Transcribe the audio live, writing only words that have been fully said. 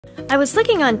I was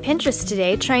looking on Pinterest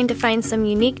today trying to find some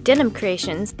unique denim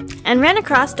creations and ran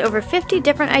across over 50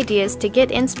 different ideas to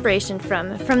get inspiration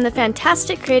from the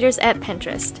fantastic creators at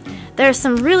Pinterest. There are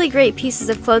some really great pieces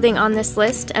of clothing on this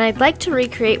list and I'd like to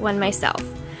recreate one myself.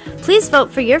 Please vote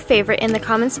for your favorite in the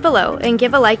comments below and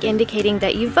give a like indicating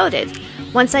that you voted.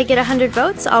 Once I get 100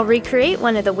 votes, I'll recreate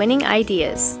one of the winning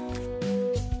ideas.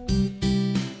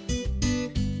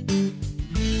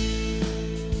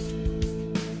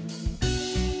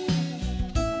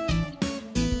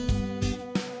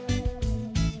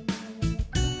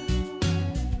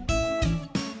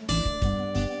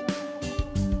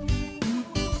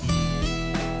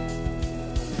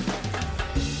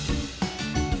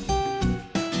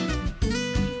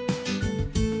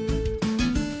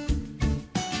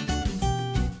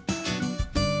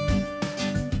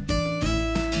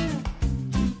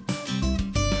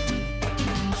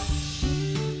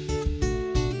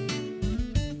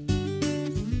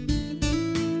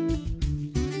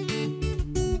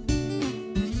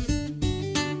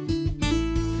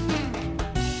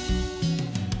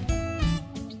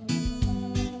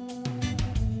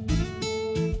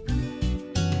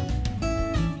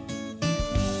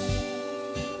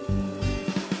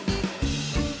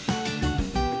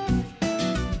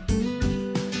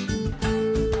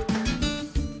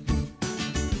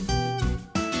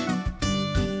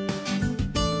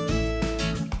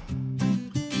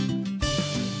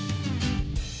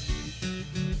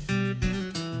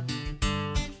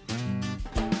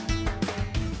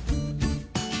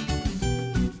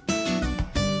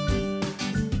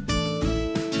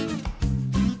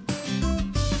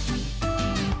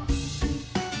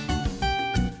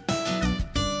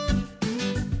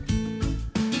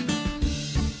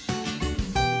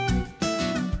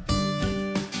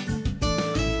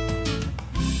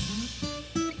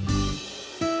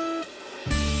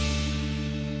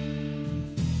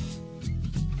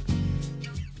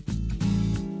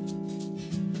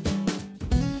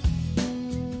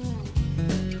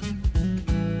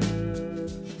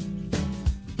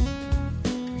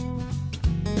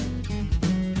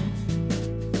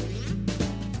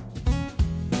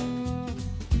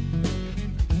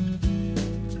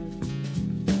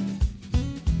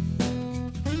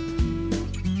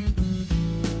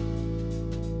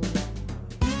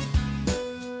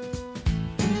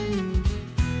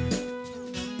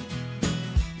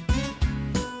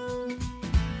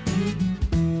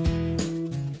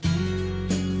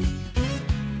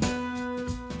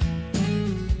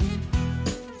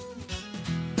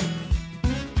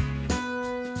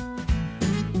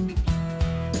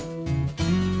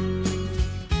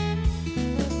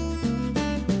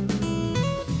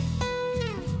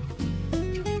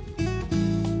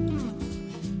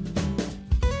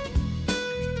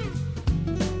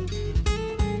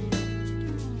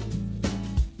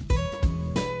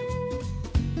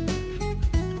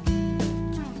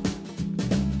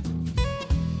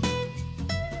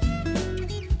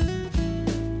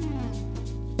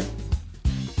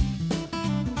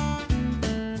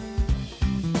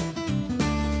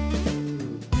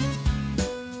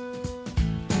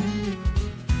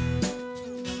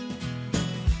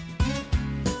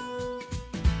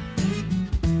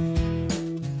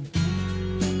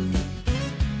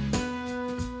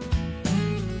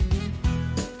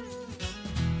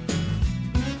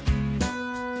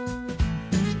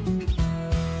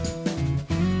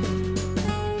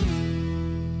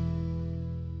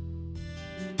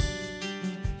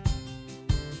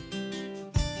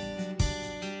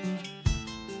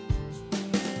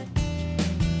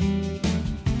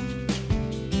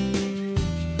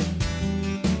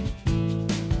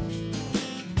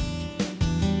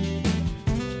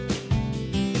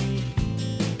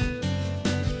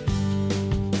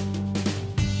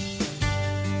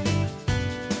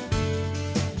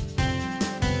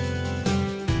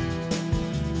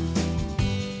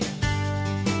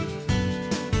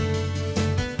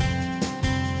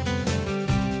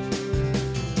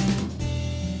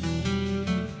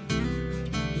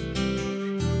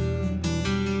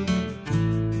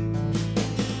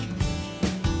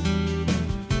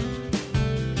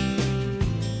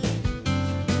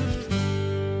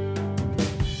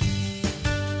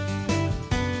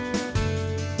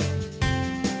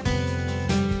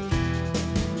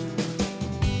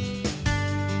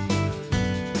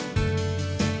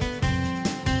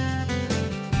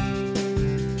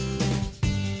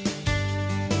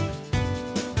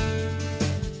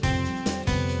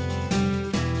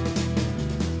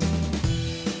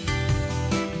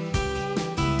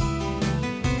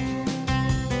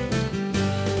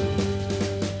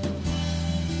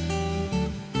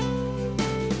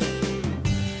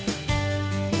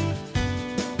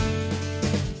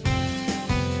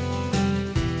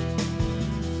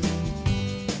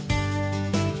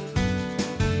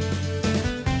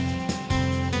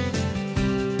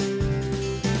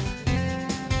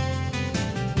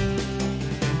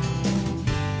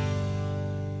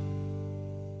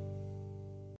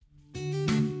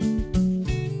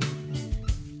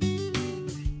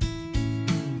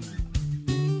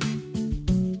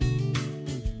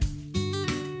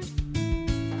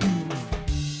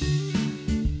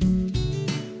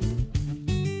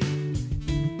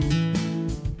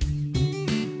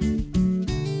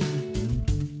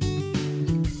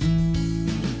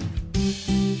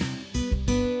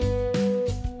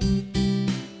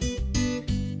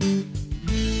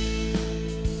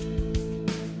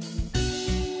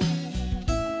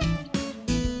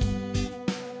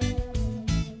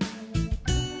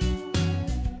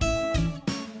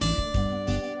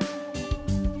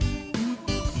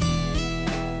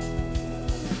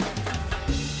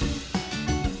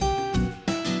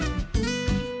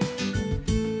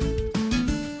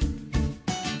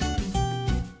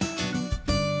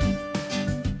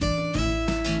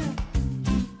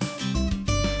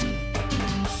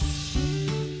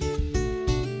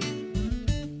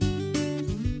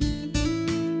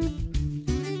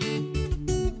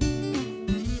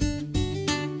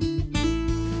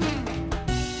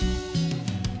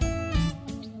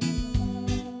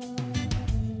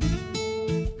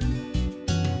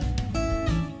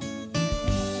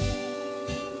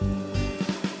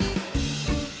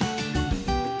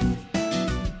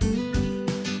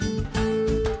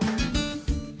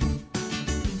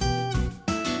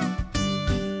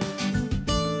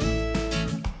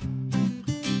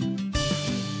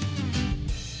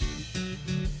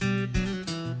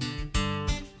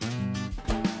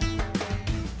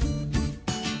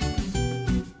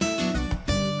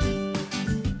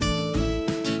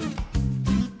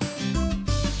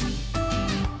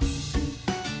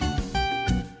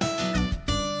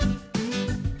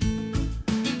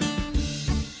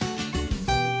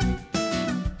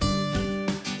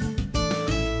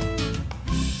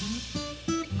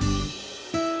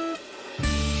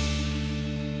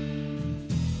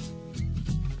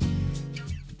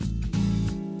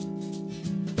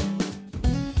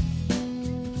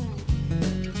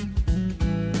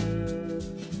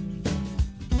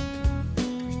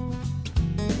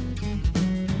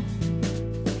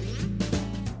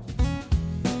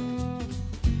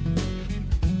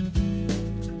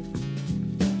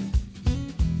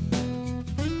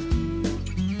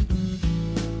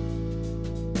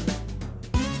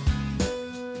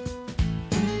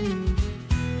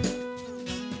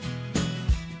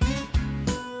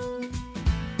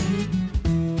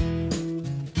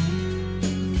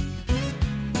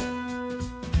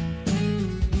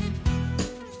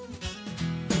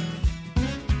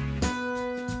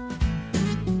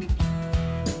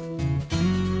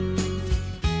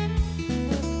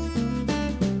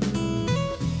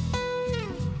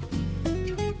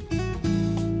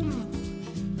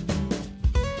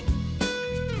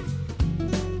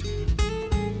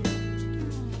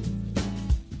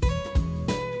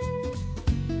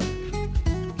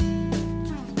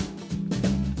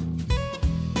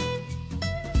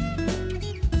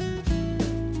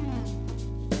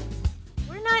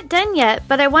 done yet,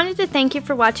 but I wanted to thank you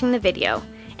for watching the video.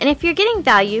 And if you're getting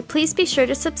value, please be sure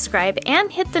to subscribe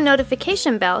and hit the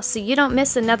notification bell so you don't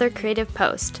miss another creative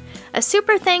post. A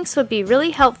super thanks would be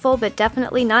really helpful but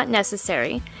definitely not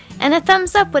necessary. And a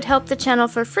thumbs up would help the channel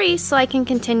for free so I can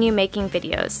continue making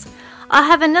videos. I'll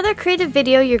have another creative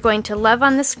video you're going to love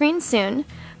on the screen soon.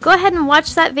 Go ahead and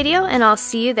watch that video and I'll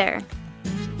see you there.